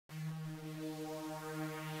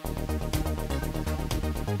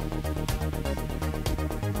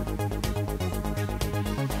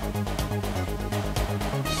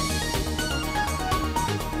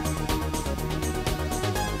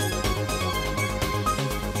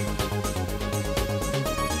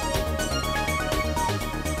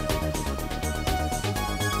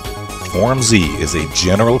formZ is a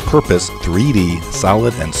general-purpose 3D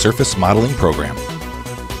solid and surface modeling program.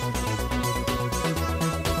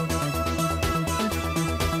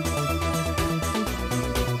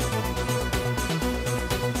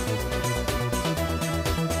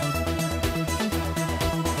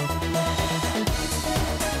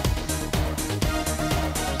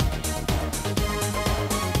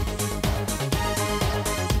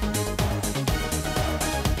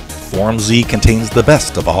 formZ contains the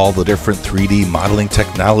best of all the different 3D modeling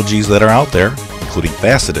technologies that are out there, including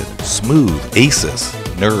faceted, smooth, ACES,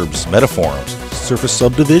 NURBS, metaforms, surface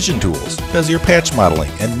subdivision tools, Bezier patch modeling,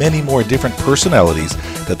 and many more different personalities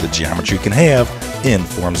that the geometry can have in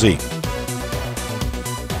formZ.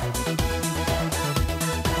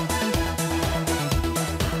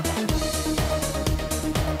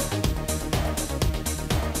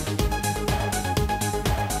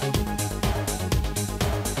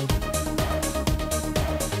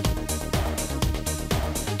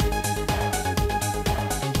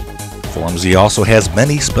 formZ also has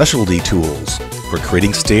many specialty tools for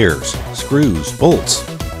creating stairs, screws, bolts,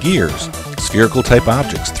 gears, spherical type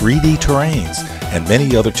objects, 3D terrains, and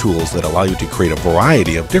many other tools that allow you to create a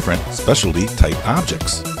variety of different specialty type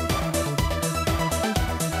objects.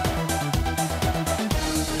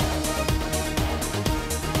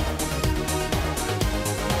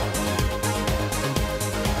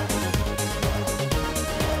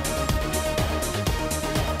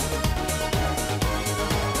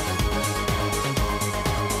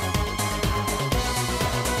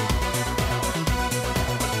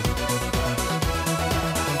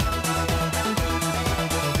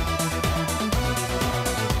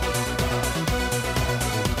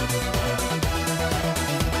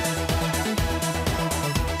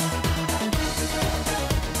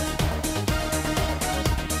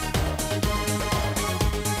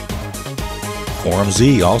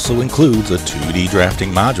 formZ also includes a 2D drafting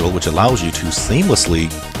module which allows you to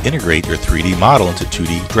seamlessly integrate your 3D model into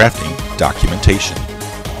 2D drafting documentation.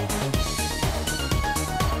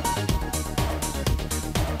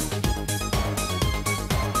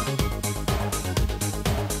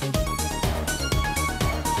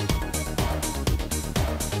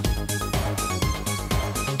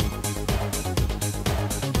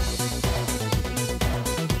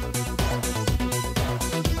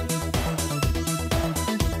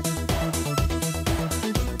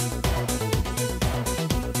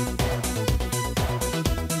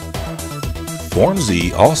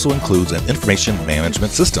 formZ also includes an information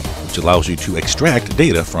management system, which allows you to extract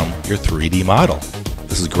data from your 3D model.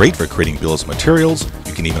 This is great for creating bills of materials.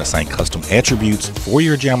 You can even assign custom attributes for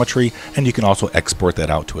your geometry, and you can also export that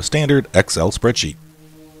out to a standard Excel spreadsheet.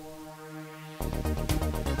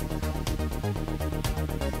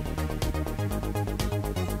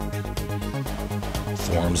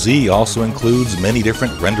 formZ also includes many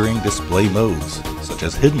different rendering display modes, such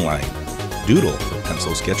as Hidden Line, Doodle for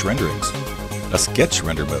pencil sketch renderings, a sketch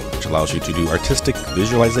render mode, which allows you to do artistic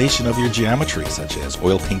visualization of your geometry, such as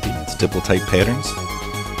oil painting and stipple type patterns.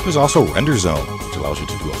 There's also Render Zone, which allows you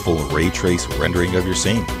to do a full ray trace rendering of your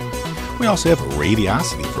scene. We also have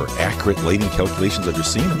Radiosity for accurate lighting calculations of your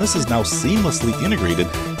scene, and this is now seamlessly integrated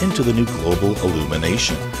into the new Global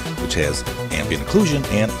Illumination, which has ambient occlusion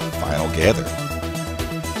and final gather.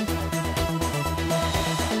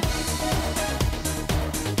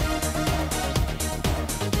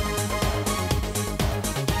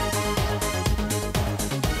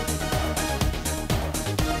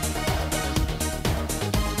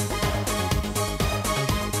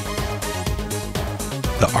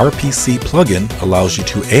 The RPC plugin allows you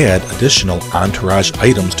to add additional entourage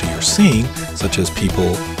items to your scene, such as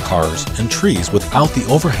people, cars, and trees, without the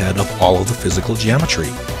overhead of all of the physical geometry.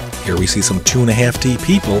 Here we see some 2.5D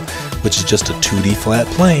people, which is just a 2D flat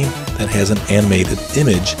plane that has an animated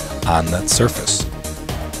image on that surface.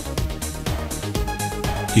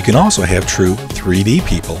 You can also have true 3D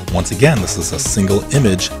people. Once again, this is a single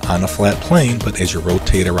image on a flat plane, but as you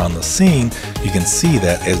rotate around the scene, you can see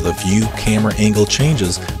that as the view camera angle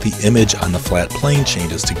changes, the image on the flat plane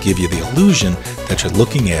changes to give you the illusion that you're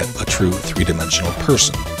looking at a true three-dimensional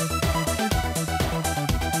person.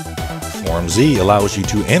 formZ allows you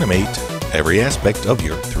to animate every aspect of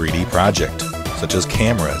your 3D project, such as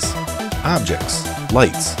cameras, objects,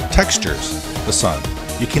 lights, textures, the sun,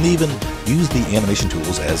 You can even use the animation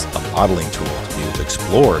tools as a modeling tool to be able to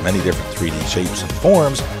explore many different 3D shapes and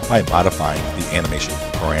forms by modifying the animation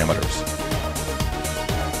parameters.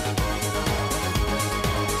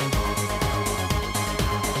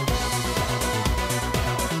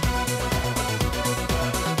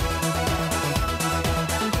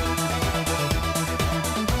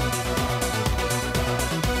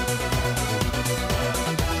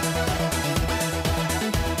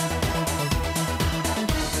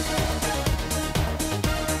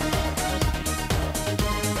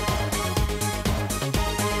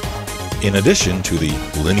 In addition to the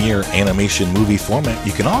linear animation movie format,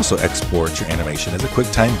 you can also export your animation as a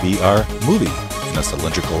QuickTime VR movie in a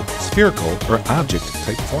cylindrical, spherical, or object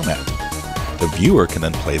type format. The viewer can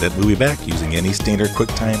then play that movie back using any standard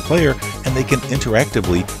QuickTime player, and they can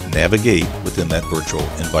interactively navigate within that virtual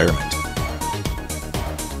environment.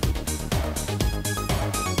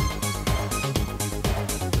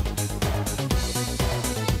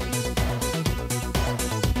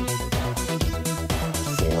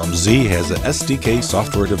 formZ has an SDK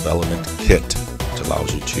software development kit, which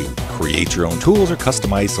allows you to create your own tools or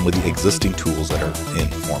customize some of the existing tools that are in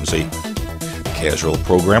formZ. The casual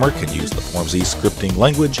programmer can use the formZ scripting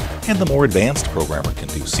language, and the more advanced programmer can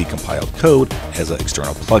do C-compiled code as an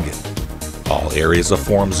external plugin. All areas of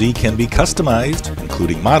formZ can be customized,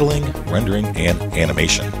 including modeling, rendering, and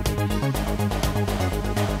animation.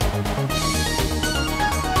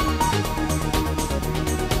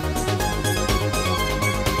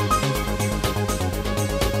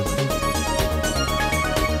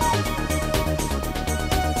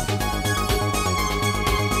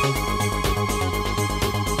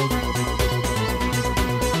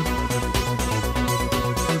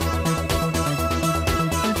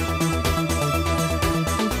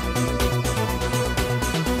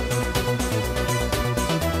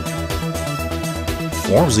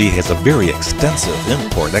 formZ has a very extensive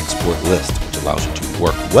import-export list, which allows you to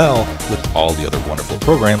work well with all the other wonderful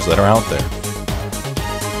programs that are out there.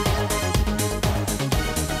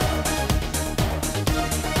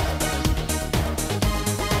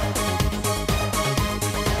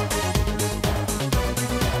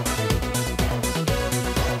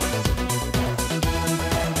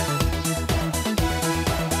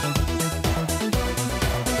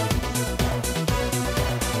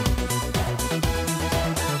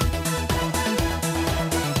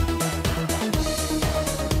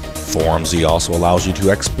 formZ also allows you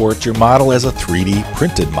to export your model as a 3D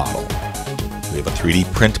printed model. We have a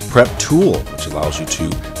 3D print prep tool, which allows you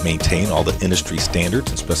to maintain all the industry standards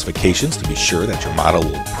and specifications to be sure that your model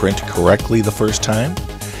will print correctly the first time.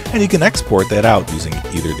 And you can export that out using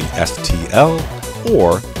either the STL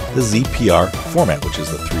or the ZPR format, which is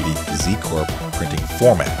the 3D Z Corp printing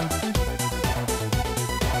format.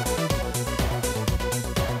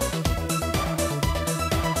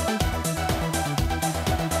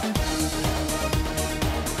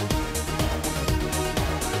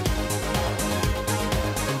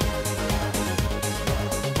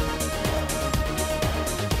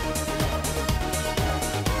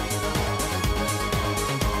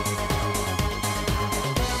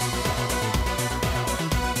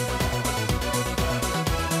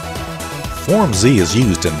 formZ is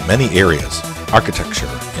used in many areas: architecture,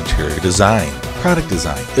 interior design, product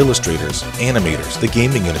design, illustrators, animators, the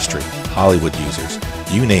gaming industry, Hollywood users,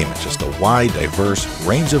 you name it, just a wide, diverse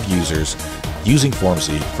range of users using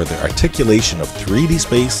formZ for the articulation of 3D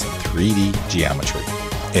space and 3D geometry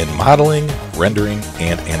in modeling, rendering,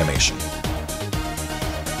 and animation.